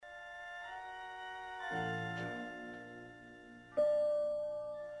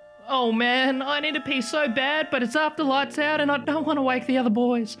Oh man, I need to pee so bad, but it's after lights out and I don't want to wake the other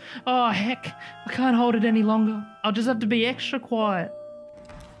boys. Oh heck, I can't hold it any longer. I'll just have to be extra quiet.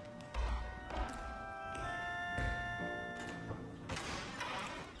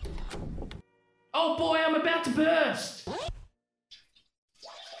 Oh boy, I'm about to burst! I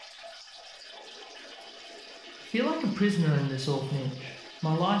feel like a prisoner in this orphanage.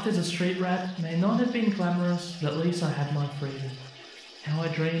 My life as a street rat may not have been glamorous, but at least I had my freedom. How I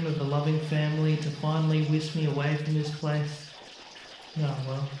dream of a loving family to finally whisk me away from this place. Oh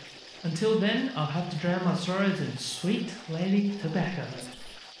well. Until then, I'll have to drown my sorrows in sweet lady tobacco.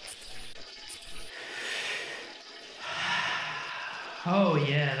 Oh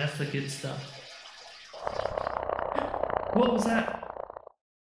yeah, that's the good stuff. What was that?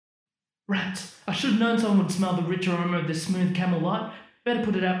 Rats! I should have known someone would smell the rich aroma of this smooth camel light. Better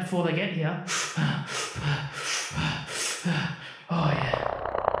put it out before they get here. Oh yeah.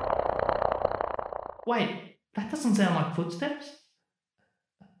 Wait, that doesn't sound like footsteps.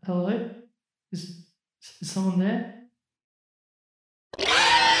 Hello? Is someone there?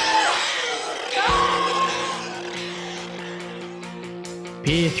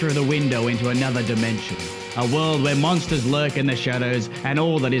 Peer through the window into another dimension. A world where monsters lurk in the shadows and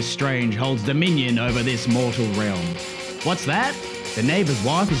all that is strange holds dominion over this mortal realm. What's that? The neighbor's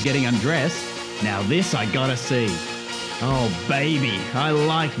wife is getting undressed. Now this I gotta see. Oh baby, I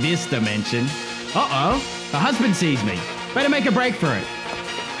like this dimension. Uh-oh, the husband sees me. Better make a break for it.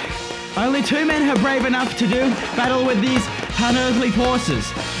 Only 2 men are brave enough to do battle with these unearthly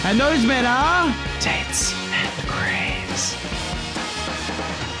forces. And those men are... Tates and Graves.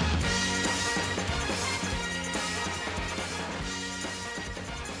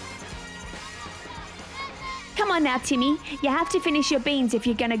 Come on now, Timmy. You have to finish your beans if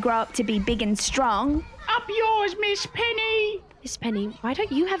you're going to grow up to be big and strong. Up yours, Miss Penny. Miss Penny, why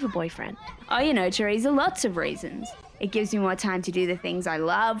don't you have a boyfriend? Oh, you know, Teresa, lots of reasons. It gives me more time to do the things I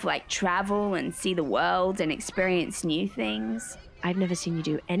love, like travel and see the world and experience new things. I've never seen you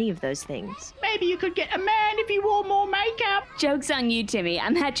do any of those things. Maybe you could get a man if you wore more makeup. Joke's on you, Timmy.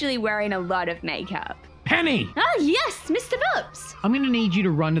 I'm actually wearing a lot of makeup. Penny! Oh, yes, Mr. Phillips. I'm going to need you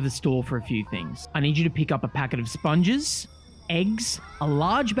to run to the store for a few things. I need you to pick up a packet of sponges, eggs, a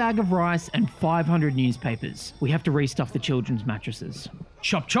large bag of rice, and 500 newspapers. We have to restuff the children's mattresses.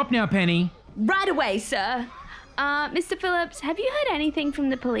 Chop chop now, Penny. Right away, sir. Mr. Phillips, have you heard anything from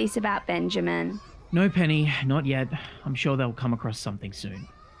the police about Benjamin? No, Penny, not yet. I'm sure they'll come across something soon.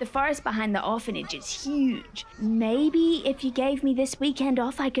 The forest behind the orphanage is huge. Maybe if you gave me this weekend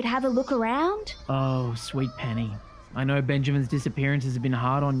off, I could have a look around? Oh, sweet Penny. I know Benjamin's disappearance has been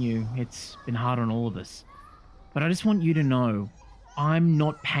hard on you. It's been hard on all of us. But I just want you to know, I'm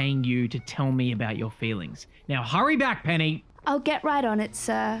not paying you to tell me about your feelings. Now hurry back, Penny. I'll get right on it,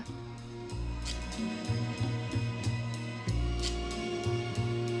 sir.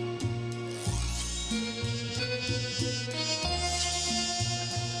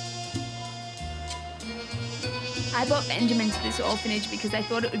 I brought Benjamin to this orphanage because I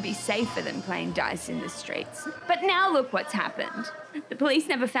thought it would be safer than playing dice in the streets. But now look what's happened. The police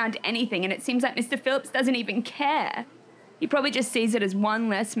never found anything, and it seems like Mr. Phillips doesn't even care. He probably just sees it as one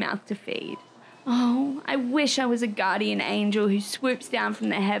less mouth to feed. Oh, I wish I was a guardian angel who swoops down from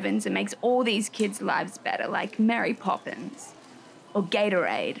the heavens and makes all these kids' lives better, like Mary Poppins. Or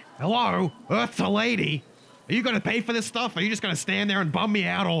Gatorade. Hello, Earth's a lady. Are you going to pay for this stuff, or are you just going to stand there and bum me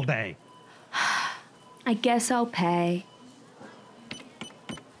out all day? I guess I'll pay.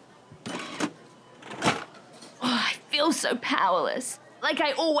 Oh, I feel so powerless, like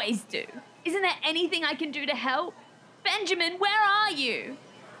I always do. Isn't there anything I can do to help? Benjamin, where are you?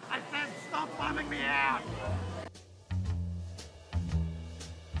 I said stop bumming me out.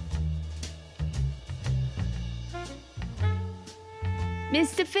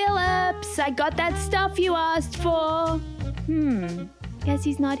 Mr. Phillips, I got that stuff you asked for. Guess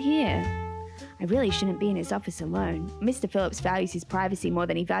he's not here. I really shouldn't be in his office alone. Mr. Phillips values his privacy more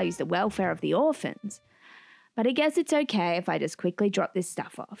than he values the welfare of the orphans. But I guess it's okay if I just quickly drop this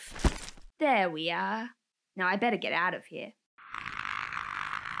stuff off. There we are. Now I better get out of here.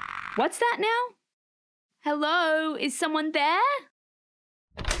 What's that now? Hello, is someone there?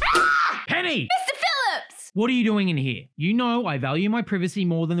 Ah! Penny! Mr. Phillips! What are you doing in here? You know I value my privacy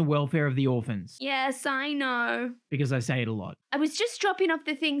more than the welfare of the orphans. Yes, I know. Because I say it a lot. I was just dropping off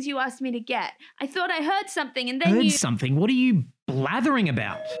the things you asked me to get. I thought I heard something and then Heard something? What are you blathering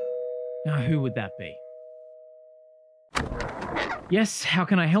about? Now, who would that be? Yes, how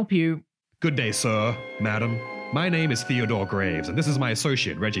can I help you? Good day, sir, madam. My name is Theodore Graves, and this is my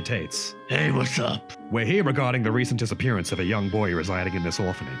associate, Reggie Tates. Hey, what's up? We're here regarding the recent disappearance of a young boy residing in this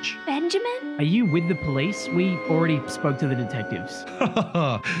orphanage. Benjamin? Are you with the police? We already spoke to the detectives.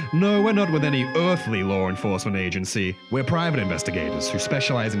 No, we're not with any earthly law enforcement agency. We're private investigators who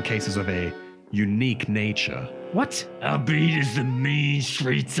specialize in cases of a unique nature. What? Our beat is the mean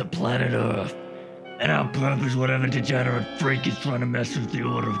streets of planet Earth. And our purpose, whatever degenerate freak is trying to mess with the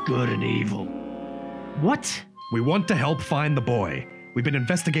order of good and evil. What? We want to help find the boy. We've been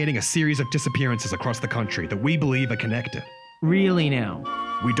investigating a series of disappearances across the country that we believe are connected. Really now?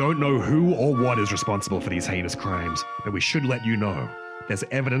 We don't know who or what is responsible for these heinous crimes, but we should let you know. There's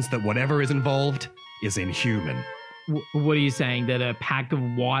evidence that whatever is involved is inhuman. What are you saying? That a pack of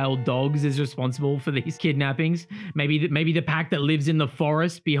wild dogs is responsible for these kidnappings? Maybe the pack that lives in the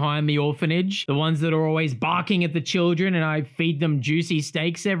forest behind the orphanage? The ones that are always barking at the children and I feed them juicy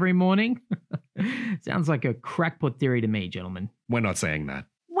steaks every morning? Sounds like a crackpot theory to me, gentlemen. We're not saying that.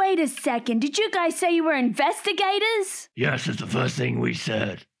 Wait a second. Did you guys say you were investigators? Yes, it's the first thing we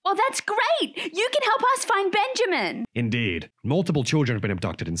said. Well, that's great. You can help us find Benjamin. Indeed. Multiple children have been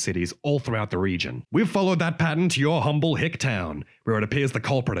abducted in cities all throughout the region. We've followed that pattern to your humble Hick town, where it appears the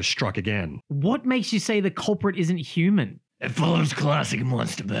culprit has struck again. What makes you say the culprit isn't human? It follows classic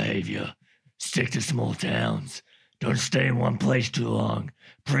monster behavior. Stick to small towns. Don't stay in one place too long.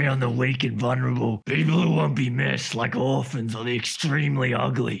 Prey on the weak and vulnerable. People who won't be missed, like orphans or the extremely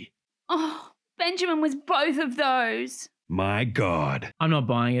ugly. Oh, Benjamin was both of those. My God. I'm not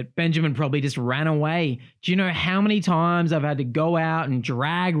buying it. Benjamin probably just ran away. Do you know how many times I've had to go out and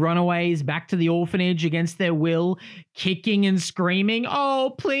drag runaways back to the orphanage against their will, kicking and screaming,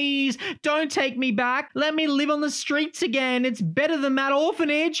 "Oh, please, don't take me back. Let me live on the streets again. It's better than that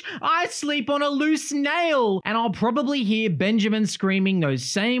orphanage. I sleep on a loose nail." And I'll probably hear Benjamin screaming those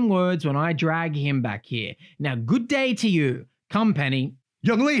same words when I drag him back here. Now, good day to you. Come, Penny.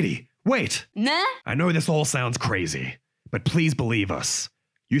 Young lady, wait. Nah? I know this all sounds crazy, but please believe us.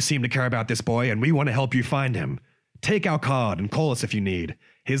 You seem to care about this boy, and we want to help you find him. Take our card and call us if you need.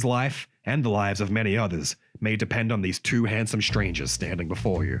 His life, and the lives of many others, may depend on these two handsome strangers standing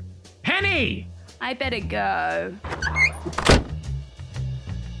before you. Penny! I better go.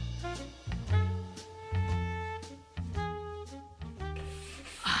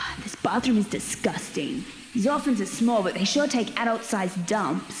 This bathroom is disgusting. These orphans are small, but they sure take adult-sized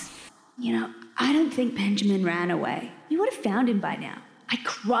dumps. You know, I don't think Benjamin ran away. You would have found him by now. I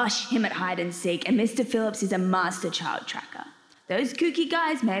crush him at hide and seek, and Mr. Phillips is a master child tracker. Those kooky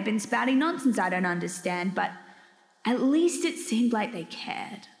guys may have been spouting nonsense I don't understand, but at least it seemed like they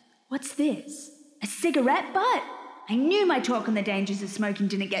cared. What's this? A cigarette butt? I knew my talk on the dangers of smoking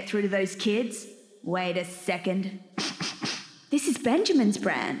didn't get through to those kids. Wait a second. This is Benjamin's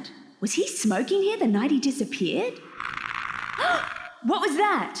brand. Was he smoking here the night he disappeared? What was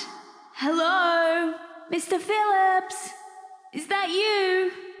that? Hello? Mr. Phillips? Is that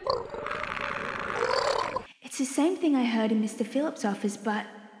you? It's the same thing I heard in Mr. Phillips' office, but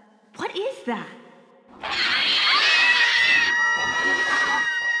what is that?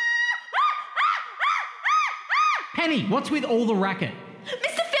 Penny, what's with all the racket?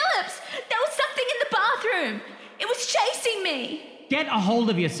 Mr. Phillips! There was something in the bathroom! It was chasing me! Get a hold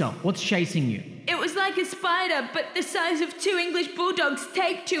of yourself. What's chasing you? It was like a spider, but the size of two English bulldogs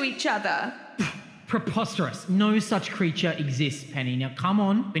taped to each other. Preposterous. No such creature exists, Penny. Now come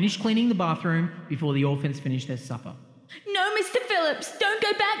on, finish cleaning the bathroom before the orphans finish their supper. No, Mr. Phillips, don't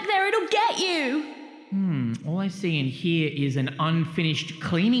go back there, it'll get you. All I see in here is an unfinished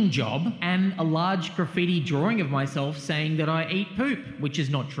cleaning job and a large graffiti drawing of myself saying that I eat poop, which is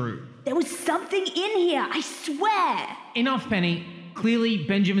not true. There was something in here, I swear. Enough, Penny. Clearly,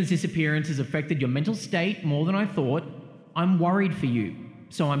 Benjamin's disappearance has affected your mental state more than I thought. I'm worried for you,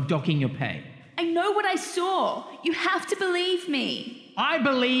 so I'm docking your pay. I know what I saw. You have to believe me. I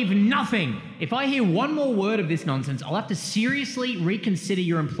believe nothing. If I hear one more word of this nonsense, I'll have to seriously reconsider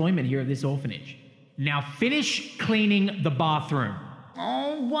your employment here at this orphanage. Now finish cleaning the bathroom.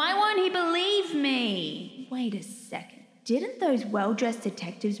 Oh, why won't he believe me? Wait a second. Didn't those well-dressed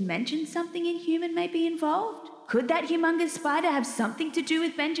detectives mention something inhuman may be involved? Could that humongous spider have something to do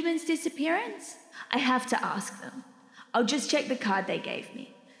with Benjamin's disappearance? I have to ask them. I'll just check the card they gave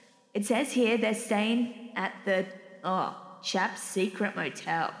me. It says here they're staying at the, chap's secret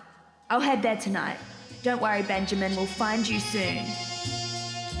motel. I'll head there tonight. Don't worry, Benjamin, we'll find you soon.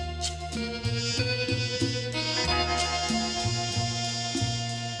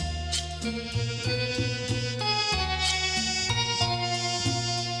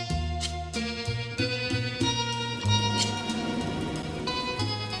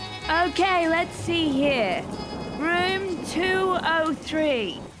 Okay, let's see here.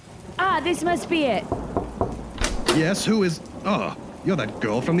 203. Ah, this must be it. Yes, who is. Oh, you're that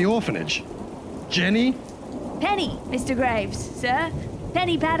girl from the orphanage. Jenny? Penny, Mr. Graves, sir.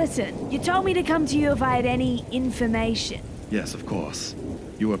 Penny Patterson. You told me to come to you if I had any information. Yes, of course.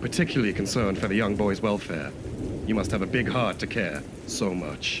 You were particularly concerned for the young boy's welfare. You must have a big heart to care so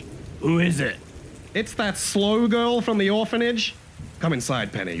much. Who is it? It's that slow girl from the orphanage. Come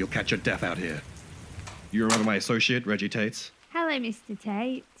inside, Penny. You'll catch your death out here. You remember my associate, Reggie Tates? Hello, Mr.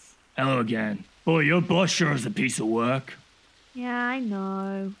 Tates. Hello again. Boy, your boss sure is a piece of work. Yeah, I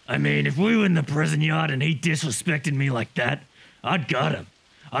know. I mean, if we were in the prison yard and he disrespected me like that, I'd gut him.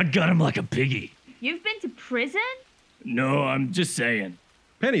 I'd gut him like a piggy. You've been to prison? No, I'm just saying.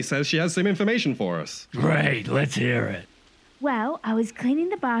 Penny says she has some information for us. Great, let's hear it. Well, I was cleaning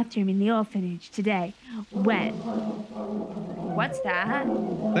the bathroom in the orphanage today when... What's that?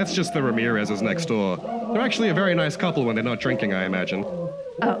 That's just the Ramirez's next door. They're actually a very nice couple when they're not drinking, I imagine.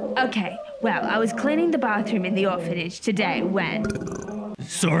 Oh, okay. Well, I was cleaning the bathroom in the orphanage today when...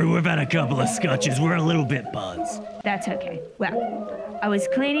 Sorry, we've had a couple of scotches. We're a little bit buzzed. That's okay. Well, I was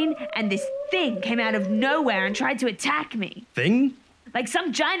cleaning and this thing came out of nowhere and tried to attack me. Thing? Like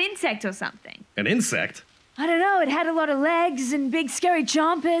some giant insect or something. An insect? I don't know, it had a lot of legs and big scary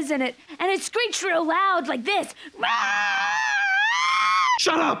chompers and it screeched real loud like this.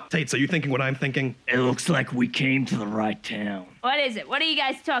 Shut up! Tates, are you thinking what I'm thinking? It looks like we came to the right town. What is it? What are you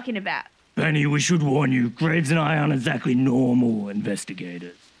guys talking about? Penny, we should warn you, Graves and I aren't exactly normal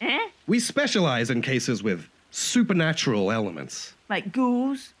investigators. Eh? We specialize in cases with supernatural elements. Like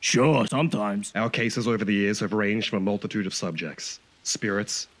ghouls? Sure, sometimes. Our cases over the years have ranged from a multitude of subjects.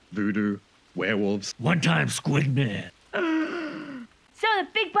 Spirits, voodoo, werewolves. One time, Squid Man. So the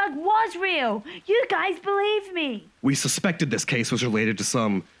big bug was real. You guys believe me. We suspected this case was related to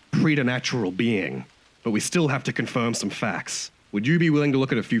some preternatural being, but we still have to confirm some facts. Would you be willing to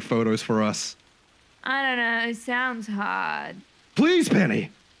look at a few photos for us? I don't know, it sounds hard. Please, Penny!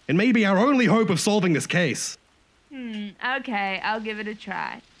 It may be our only hope of solving this case. Okay, I'll give it a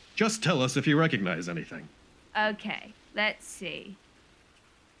try. Just tell us if you recognize anything. Okay, let's see.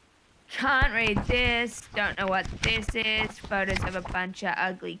 Can't read this, don't know what this is, photos of a bunch of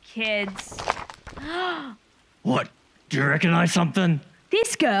ugly kids. What? Do you recognize something?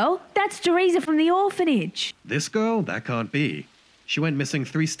 This girl, that's Teresa from the orphanage. This girl? That can't be. She went missing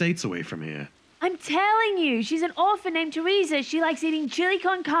 3 states away from here. I'm telling you, she's an orphan named Teresa. She likes eating chili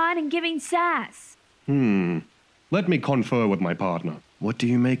con carne and giving sass. Let me confer with my partner. What do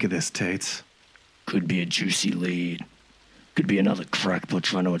you make of this, Tates? Could be a juicy lead. Could be another crackpot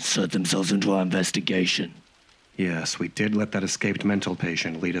trying to insert themselves into our investigation. Yes, we did let that escaped mental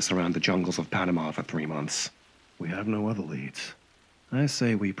patient lead us around the jungles of Panama for 3 months. We have no other leads. I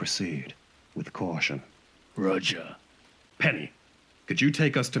say we proceed with caution. Roger. Penny, could you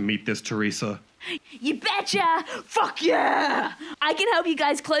take us to meet this Teresa? You betcha! Fuck yeah! I can help you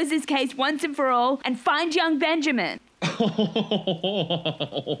guys close this case once and for all and find young Benjamin.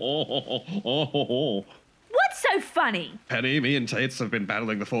 What's so funny? Penny, me and Tates have been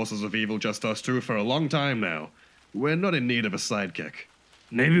battling the forces of evil, just us two, for a long time now. We're not in need of a sidekick.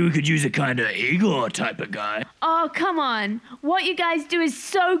 Maybe we could use a kind of Igor type of guy. Oh, come on. What you guys do is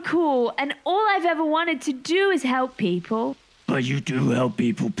so cool, and all I've ever wanted to do is help people. But you do help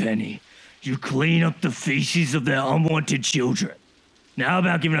people, Penny. You clean up the feces of their unwanted children. Now how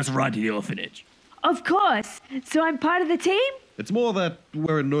about giving us a ride to the orphanage? Of course. So I'm part of the team? It's more that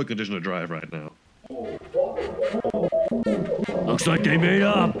we're in no condition to drive right now. Looks like they made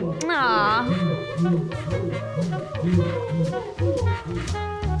up. Aww.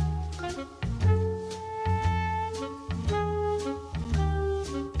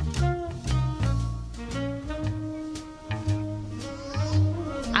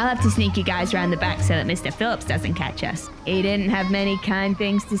 I'll have to sneak you guys around the back so that Mr. Phillips doesn't catch us. He didn't have many kind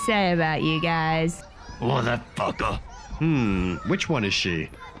things to say about you guys. Oh, that fucker. Which one is she?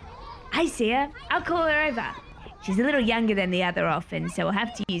 I see her. I'll call her over. She's a little younger than the other orphans, so we'll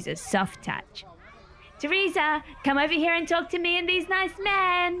have to use a soft touch. Teresa, come over here and talk to me and these nice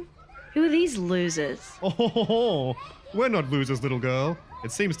men. Who are these losers? Oh, we're not losers, little girl.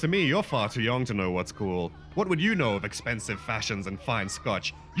 It seems to me you're far too young to know what's cool. What would you know of expensive fashions and fine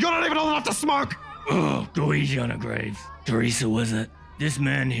scotch? You're not even old enough to smoke! Oh, go easy on her, Graves. Teresa, was it? This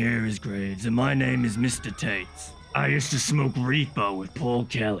man here is Graves, and my name is Mr. Tates. I used to smoke reefer with Paul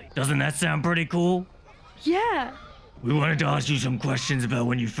Kelly. Doesn't that sound pretty cool? Yeah. We wanted to ask you some questions about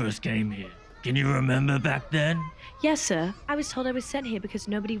when you first came here. Can you remember back then? Yes, sir. I was told I was sent here because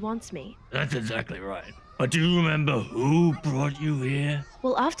nobody wants me. That's exactly right. But do you remember who brought you here?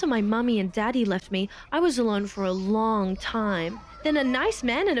 Well, after my mummy and daddy left me, I was alone for a long time. Then a nice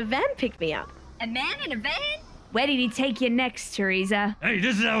man in a van picked me up. A man in a van? Where did he take you next, Teresa? Hey,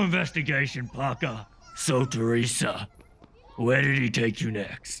 this is our investigation, Parker. So, Teresa, where did he take you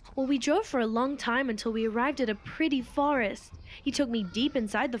next? Well, we drove for a long time until we arrived at a pretty forest. He took me deep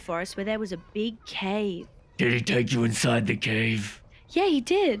inside the forest where there was a big cave. Did he take you inside the cave? Yeah, he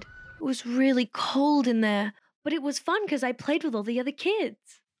did. It was really cold in there, but it was fun because I played with all the other kids.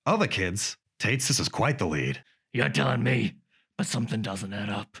 Other kids? Tates, this is quite the lead. You're telling me, but something doesn't add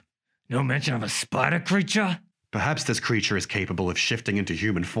up. No mention of a spider creature? Perhaps this creature is capable of shifting into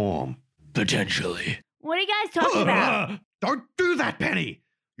human form. Potentially. What are you guys talking about? Don't do that, Penny!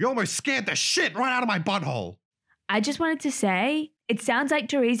 You almost scared the shit right out of my butthole. I just wanted to say, it sounds like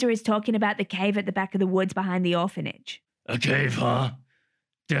Teresa is talking about the cave at the back of the woods behind the orphanage. A cave, huh?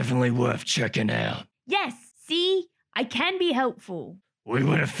 Definitely worth checking out. Yes, see? I can be helpful. We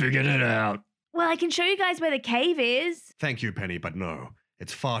would have figured it out. Well, I can show you guys where the cave is. Thank you, Penny, but no.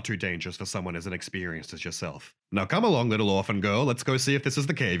 It's far too dangerous for someone as inexperienced as yourself. Now come along, little orphan girl. Let's go see if this is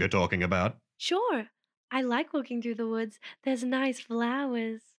the cave you're talking about. Sure. I like walking through the woods. There's nice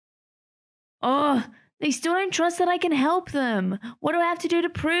flowers. Oh, they still don't trust that I can help them. What do I have to do to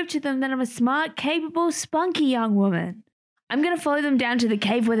prove to them that I'm a smart, capable, spunky young woman? I'm going to follow them down to the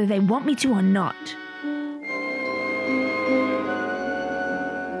cave whether they want me to or not.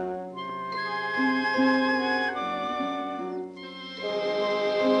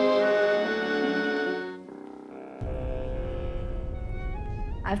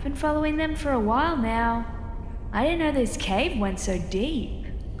 I've been following them for a while now. I didn't know this cave went so deep.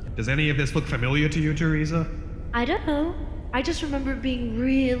 Does any of this look familiar to you, Teresa? I don't know. I just remember it being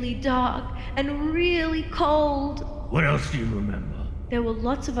really dark and really cold. What else do you remember? There were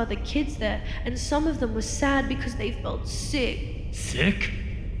lots of other kids there, and some of them were sad because they felt sick. Sick?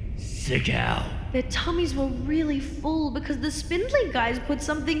 Sick how? Their tummies were really full because the spindly guys put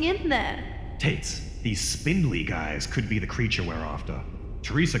something in there. Tates, these spindly guys could be the creature we're after.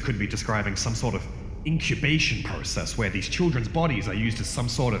 Teresa could be describing some sort of incubation process where these children's bodies are used as some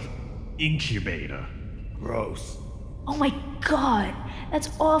sort of incubator. Gross. Oh my god, that's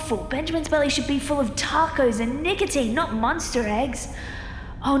awful. Benjamin's belly should be full of tacos and nicotine, not monster eggs.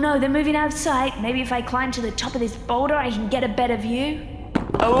 Oh no, they're moving out of sight. Maybe if I climb to the top of this boulder, I can get a better view.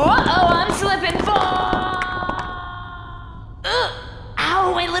 Oh, I'm slipping. Ugh!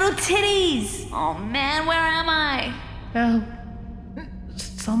 Ow, my little titties. Oh man, where am I? Help.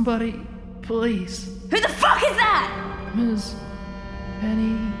 Somebody, please. Who the fuck is that? Miss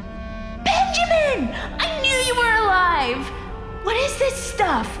Penny. Benjamin! I knew you were alive! What is this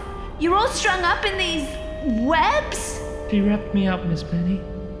stuff? You're all strung up in these webs? She wrapped me up, Miss Penny.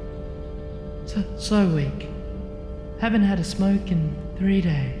 So weak. Haven't had a smoke in 3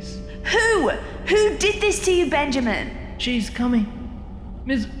 days. Who? Who did this to you, Benjamin? She's coming.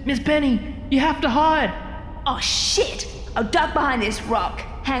 Miss Penny, you have to hide. Oh shit! I'll duck behind this rock.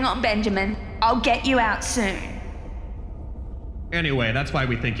 Hang on, Benjamin. I'll get you out soon. Anyway, that's why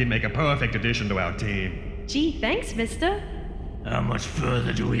we think you'd make a perfect addition to our team. Gee, thanks, mister. How much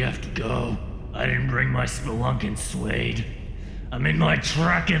further do we have to go? I didn't bring my spelunking suede. I'm in my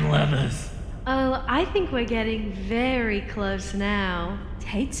tracking leathers. Oh, I think we're getting very close now.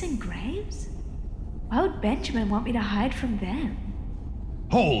 Tates and Graves? Why would Benjamin want me to hide from them?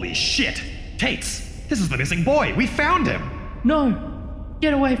 Holy shit! Tates! This is the missing boy! We found him! No!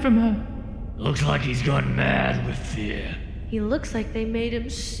 Get away from her! Looks like he's gone mad with fear. He looks like they made him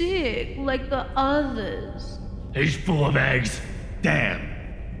sick, like the others. He's full of eggs. Damn!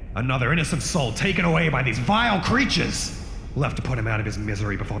 Another innocent soul taken away by these vile creatures! We'll have to put him out of his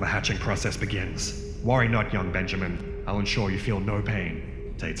misery before the hatching process begins. Worry not, young Benjamin. I'll ensure you feel no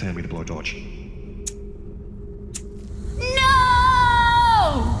pain. Tates, hand me the blowtorch.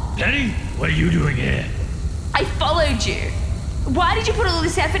 No! Penny, what are you doing here? I followed you. Why did you put all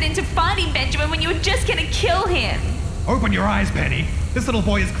this effort into finding Benjamin when you were just gonna kill him? Open your eyes, Penny. This little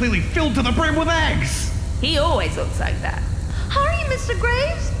boy is clearly filled to the brim with eggs! He always looks like that. Hurry, Mr.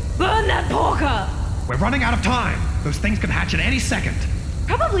 Graves! Burn that porker! We're running out of time. Those things could hatch at any second.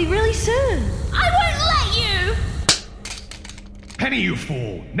 Probably really soon. I won't let you! Penny, you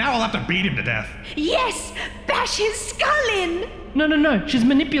fool. Now I'll have to beat him to death. Yes! Bash his skull in! No. She's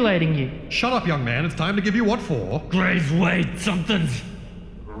manipulating you. Shut up, young man. It's time to give you what for. Graves, wait. Something's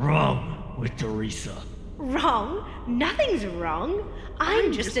wrong with Teresa. Wrong? Nothing's wrong.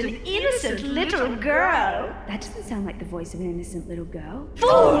 I'm just an innocent little girl. That doesn't sound like the voice of an innocent little girl.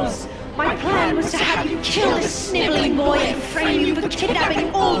 Fools! My plan was to have you kill this sniveling boy and frame you for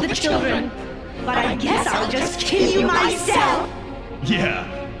kidnapping all the children. but I guess I'll just kill you myself. Yeah,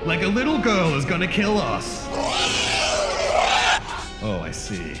 like a little girl is gonna kill us. Oh, I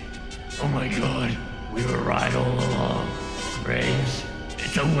see. Oh my god, we were right all along. Graves,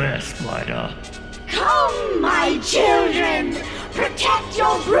 it's a were spider. Come, my children! Protect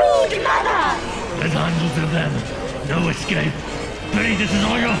your brood mother! There's hundreds of them. No escape. Penny, this is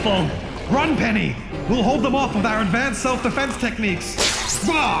all your fault. Run, Penny! We'll hold them off with our advanced self-defense techniques.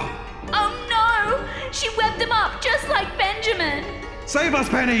 Bah! Oh no! She webbed them up just like Benjamin. Save us,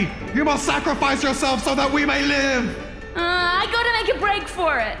 Penny! You must sacrifice yourself so that we may live! I gotta make a break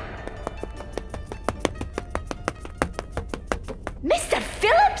for it. Mr.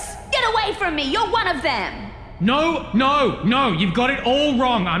 Phillips? Get away from me! You're one of them! No, you've got it all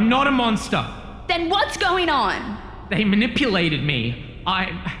wrong. I'm not a monster. Then what's going on? They manipulated me.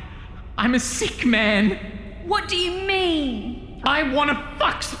 I'm a sick man. What do you mean? I want to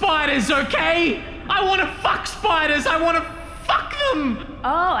fuck spiders, okay? I want to fuck spiders. I want to fuck them.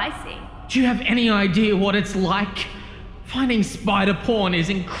 Oh, I see. Do you have any idea what it's like? Finding spider porn is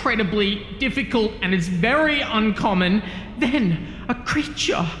incredibly difficult and it's very uncommon. Then a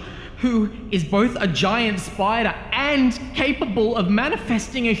creature who is both a giant spider and capable of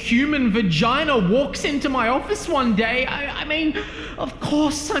manifesting a human vagina walks into my office one day. I mean, of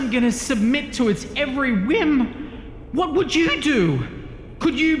course I'm gonna submit to its every whim. What would you do?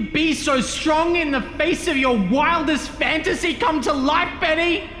 Could you be so strong in the face of your wildest fantasy come to life,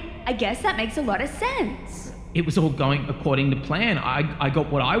 Betty? I guess that makes a lot of sense. It was all going according to plan. I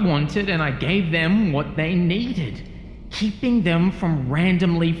got what I wanted and I gave them what they needed. Keeping them from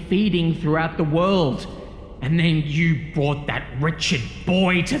randomly feeding throughout the world. And then you brought that wretched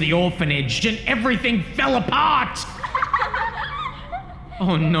boy to the orphanage and everything fell apart!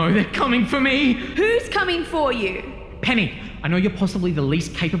 Oh no, they're coming for me! Who's coming for you? Penny, I know you're possibly the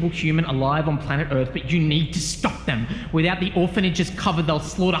least capable human alive on planet Earth, but you need to stop them. Without the orphanage's cover, they'll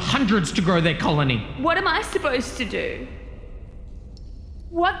slaughter hundreds to grow their colony. What am I supposed to do?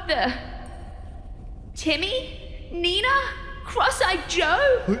 What the? Timmy? Nina? Cross-eyed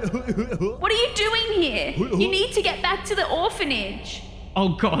Joe? What are you doing here? You need to get back to the orphanage.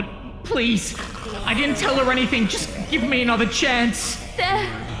 Oh God, please. I didn't tell her anything. Just give me another chance.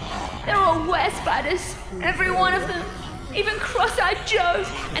 They're all were spiders. Every one of them. Even Cross-eyed Joe.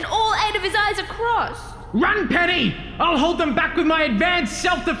 And all 8 of his eyes are crossed. Run, Penny! I'll hold them back with my advanced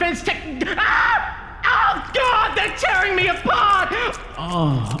self-defense Ah! Oh God, they're tearing me apart!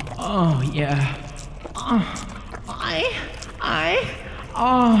 Oh yeah.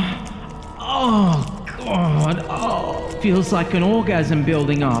 Oh God, feels like an orgasm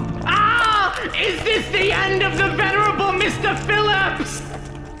building up. Ah! Is this the end of the venerable Mr. Phillips?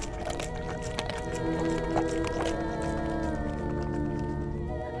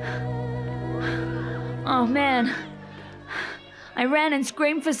 Oh man. I ran and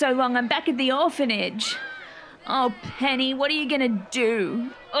screamed for so long, I'm back at the orphanage. Oh, Penny, what are you gonna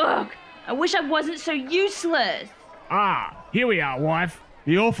do? Ugh, I wish I wasn't so useless. Ah, here we are, wife.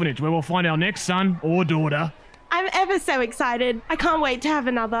 The orphanage where we'll find our next son or daughter. I'm ever so excited. I can't wait to have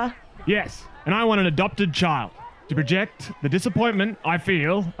another. Yes, and I want an adopted child to project the disappointment I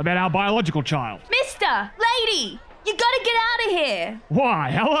feel about our biological child. Mister, lady, you gotta get out of here.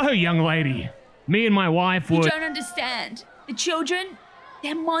 Why? Hello, young lady. Me and my wife would... You don't understand. The children,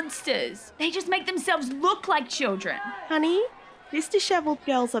 they're monsters. They just make themselves look like children. Honey, this disheveled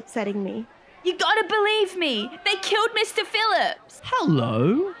girl's upsetting me. You gotta believe me. They killed Mr. Phillips.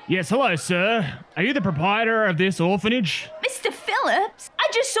 Hello? Yes, hello, sir. Are you the proprietor of this orphanage? Mr. Phillips? I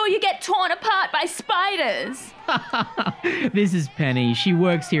just saw you get torn apart by spiders. This is Penny. She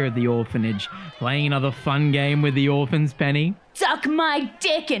works here at the orphanage. Playing another fun game with the orphans, Penny? Suck my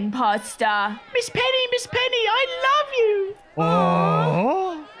dick, imposter. Miss Penny, I love you.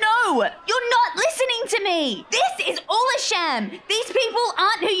 Oh. No, you're not listening to me. This is all a sham. These people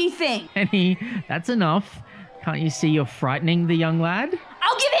aren't who you think. Penny, that's enough. Can't you see you're frightening the young lad?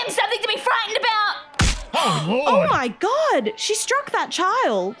 I'll give him something to be frightened about. Oh, Lord. Oh my God, she struck that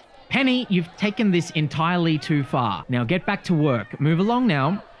child. Penny, you've taken this entirely too far. Now get back to work. Move along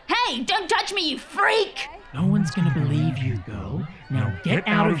now. Hey, don't touch me, you freak. No one's gonna believe you, girl. Now get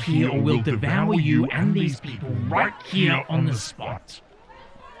out of here or we'll devour you and these people right here on the spot.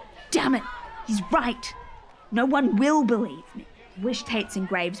 Damn it, he's right. No one will believe me. Wish Tates and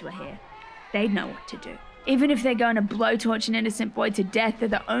Graves were here. They'd know what to do. Even if they're going to blowtorch an innocent boy to death, they're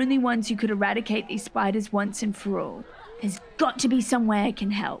the only ones who could eradicate these spiders once and for all. There's got to be some way I can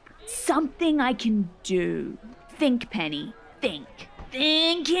help. Something I can do. Think, Penny. Think.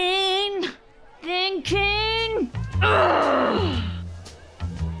 Thinking! Ugh.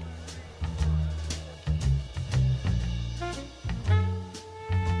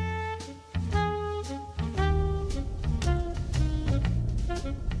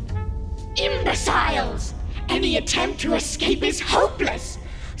 imbeciles! Any attempt to escape is hopeless!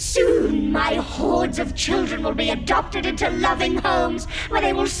 Soon, my hordes of children will be adopted into loving homes where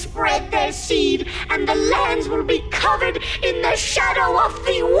they will spread their seed and the lands will be covered in the shadow of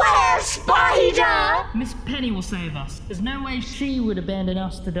the were-spider! Miss Penny will save us. There's no way she would abandon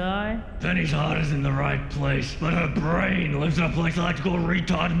us to die. Penny's heart is in the right place, but her brain lives in a place I like to call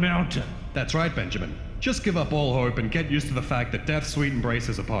Retard Mountain. That's right, Benjamin. Just give up all hope and get used to the fact that death's sweet embrace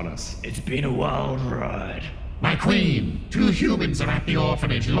is upon us. It's been a wild ride. My queen, 2 humans are at the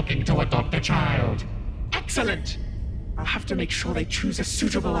orphanage looking to adopt a child. Excellent! I'll have to make sure they choose a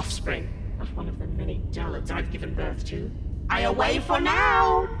suitable offspring, not one of the many dullards I've given birth to. I away for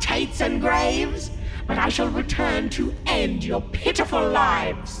now, Tates and Graves, but I shall return to end your pitiful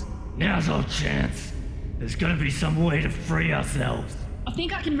lives. Now's our chance. There's gotta be some way to free ourselves. I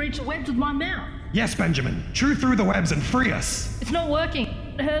think I can reach the webs with my mouth. Yes, Benjamin. Chew through the webs and free us. It's not working.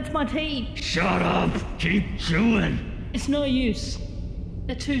 It hurts my teeth. Shut up. Keep chewing. It's no use.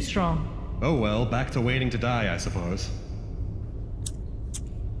 They're too strong. Oh well, back to waiting to die, I suppose.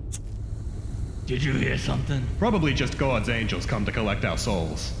 Did you hear something? Probably just God's angels come to collect our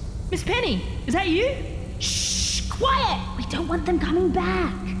souls. Miss Penny, is that you? Shh! Quiet! We don't want them coming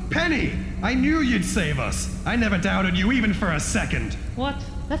back. Penny! I knew you'd save us. I never doubted you even for a second. What?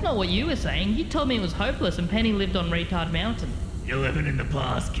 That's not what you were saying. You told me it was hopeless and Penny lived on Retard Mountain. You're living in the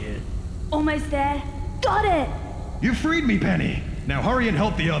past, kid. Almost there. Got it! You freed me, Penny. Now hurry and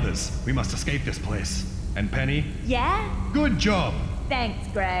help the others. We must escape this place. And Penny? Yeah? Good job. Thanks,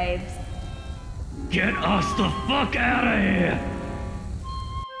 Graves. Get us the fuck out of here!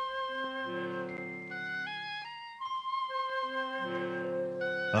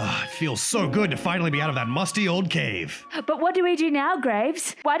 It feels so good to finally be out of that musty old cave. But what do we do now,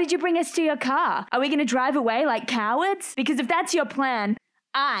 Graves? Why did you bring us to your car? Are we going to drive away like cowards? Because if that's your plan,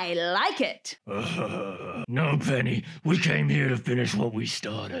 I like it. No, Penny. We came here to finish what we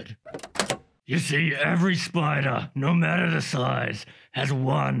started. You see, every spider, no matter the size, has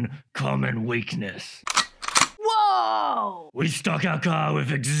one common weakness. Whoa! We stock our car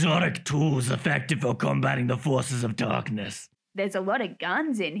with exotic tools effective for combating the forces of darkness. There's a lot of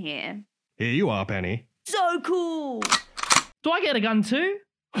guns in here. Here you are, Penny. So cool! Do I get a gun too?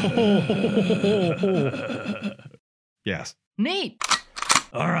 Yes. Neat.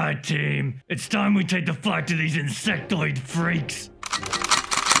 All right, team. It's time we take the fight to these insectoid freaks.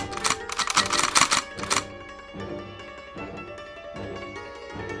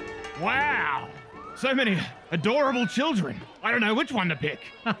 Wow! So many adorable children. I don't know which one to pick.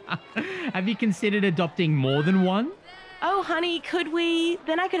 Have you considered adopting more than one? Oh, honey, could we?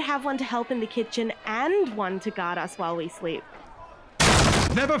 Then I could have one to help in the kitchen and one to guard us while we sleep.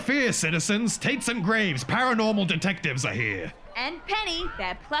 Never fear, citizens. Tates and Graves, paranormal detectives are here. And Penny,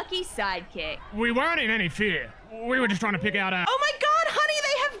 their plucky sidekick. We weren't in any fear. We were just trying to pick out a... Oh my god, honey,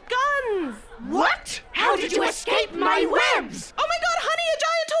 they have guns! What? How did you escape my webs? Oh my god, honey, a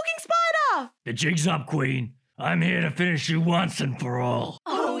giant talking spider! The jig's up, Queen. I'm here to finish you once and for all.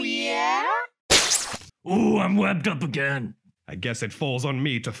 Oh, yeah? Ooh, I'm webbed up again. I guess it falls on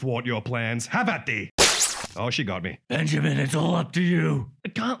me to thwart your plans. Have at thee. Oh, she got me. Benjamin, it's all up to you. I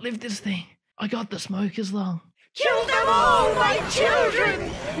can't lift this thing. I got the smoker's lung. Kill them all, my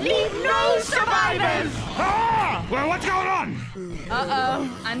children! Leave no survivors! Ah! Well, what's going on? Uh-oh,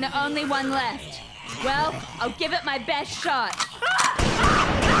 I'm the only one left. Well, I'll give it my best shot.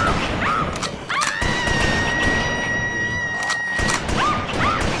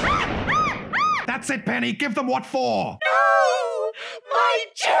 That's it, Penny. Give them what for. No! My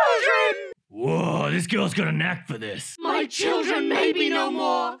children! Whoa, this girl's got a knack for this. My children may be no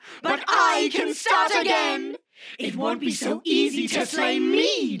more, but I can start again. It won't be so easy to slay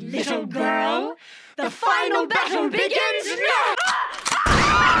me, little girl. The final battle begins now!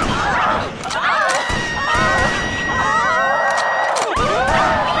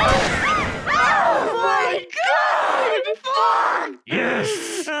 Oh my God! Fuck! Yes!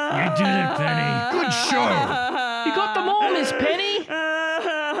 You did it, Penny. Good show. You got them all, Miss Penny.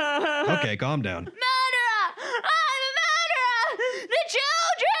 Okay, calm down. Murderer! I'm a murderer! The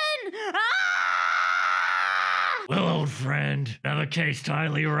children! Ah! Well, old friend, another case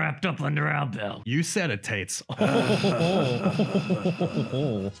tightly wrapped up under our belt. You said it, Tates.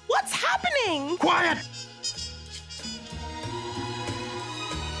 What's happening? Quiet!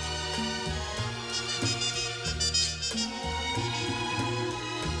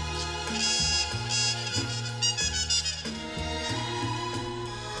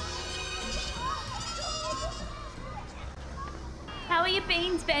 How are you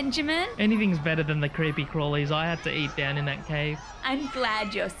beans, Benjamin. Anything's better than the creepy crawlies I had to eat down in that cave. I'm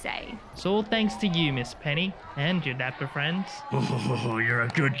glad you're safe. It's all thanks to you, Miss Penny, and your dapper friends. Oh, you're a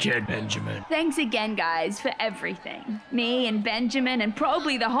good kid, Benjamin. Thanks again, guys, for everything. Me and Benjamin and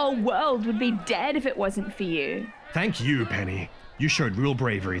probably the whole world would be dead if it wasn't for you. Thank you, Penny. You showed real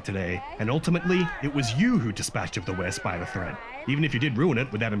bravery today, and ultimately, it was you who dispatched of the West spider threat. Even if you did ruin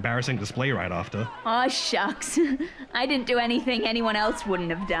it with that embarrassing display right after. Aw, shucks. I didn't do anything anyone else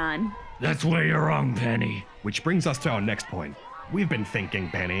wouldn't have done. That's where you're wrong, Penny. Which brings us to our next point. We've been thinking,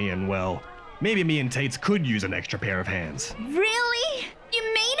 Penny, and well, maybe me and Tates could use an extra pair of hands. Really? You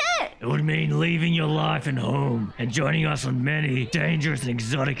mean it? It would mean leaving your life and home and joining us on many dangerous and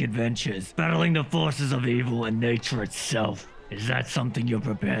exotic adventures, battling the forces of evil and nature itself. Is that something you're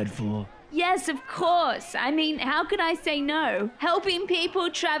prepared for? Yes, of course. I mean, how could I say no? Helping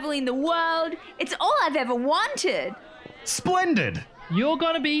people, traveling the world, it's all I've ever wanted. Splendid! You're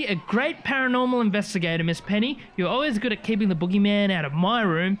gonna be a great paranormal investigator, Miss Penny. You're always good at keeping the boogeyman out of my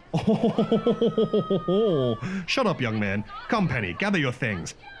room. Shut up, young man. Come, Penny, gather your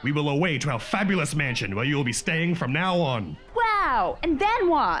things. We will away to our fabulous mansion where you will be staying from now on. Wow, and then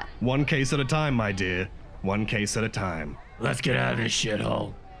what? One case at a time, my dear. One case at a time. Let's get out of this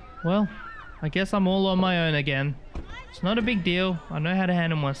shithole. Well, I guess I'm all on my own again. It's not a big deal. I know how to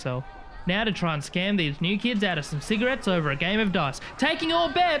handle myself. Now to try and scam these new kids out of some cigarettes over a game of dice. Taking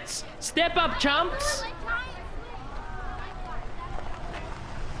all bets! Step up, chumps!